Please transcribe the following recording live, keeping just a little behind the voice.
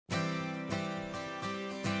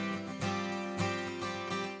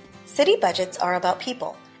City budgets are about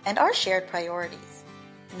people and our shared priorities.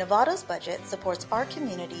 Novato's budget supports our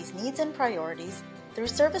community's needs and priorities through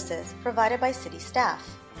services provided by city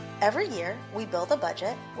staff. Every year, we build a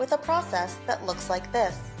budget with a process that looks like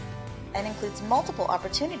this and includes multiple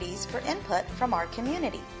opportunities for input from our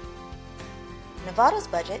community. Novato's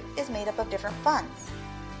budget is made up of different funds.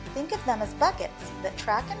 Think of them as buckets that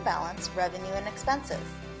track and balance revenue and expenses.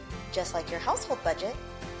 Just like your household budget,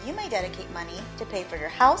 you may dedicate money to pay for your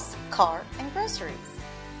house, car, and groceries.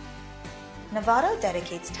 Novato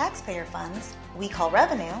dedicates taxpayer funds, we call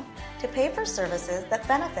revenue, to pay for services that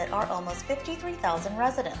benefit our almost 53,000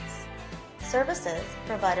 residents. Services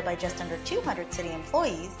provided by just under 200 city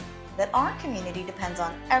employees that our community depends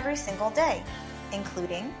on every single day,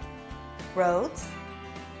 including roads,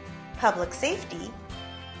 public safety,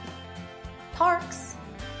 parks,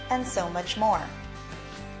 and so much more.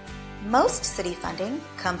 Most city funding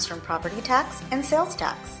comes from property tax and sales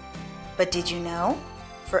tax. But did you know?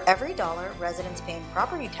 For every dollar residents pay in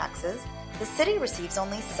property taxes, the city receives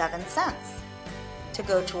only 7 cents to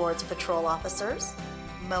go towards patrol officers,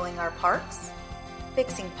 mowing our parks,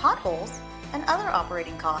 fixing potholes, and other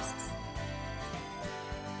operating costs.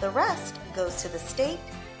 The rest goes to the state,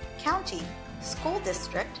 county, school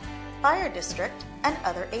district, fire district, and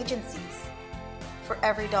other agencies. For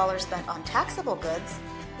every dollar spent on taxable goods,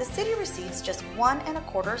 the city receives just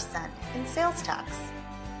 1.25 cents in sales tax.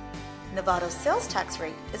 Novato's sales tax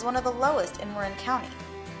rate is one of the lowest in Marin County,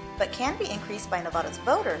 but can be increased by Novato's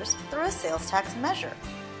voters through a sales tax measure.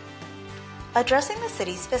 Addressing the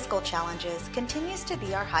city's fiscal challenges continues to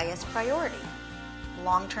be our highest priority.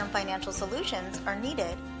 Long-term financial solutions are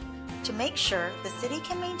needed to make sure the city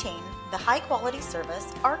can maintain the high-quality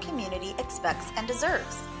service our community expects and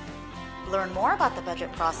deserves. Learn more about the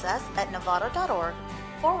budget process at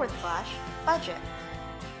novato.org/budget.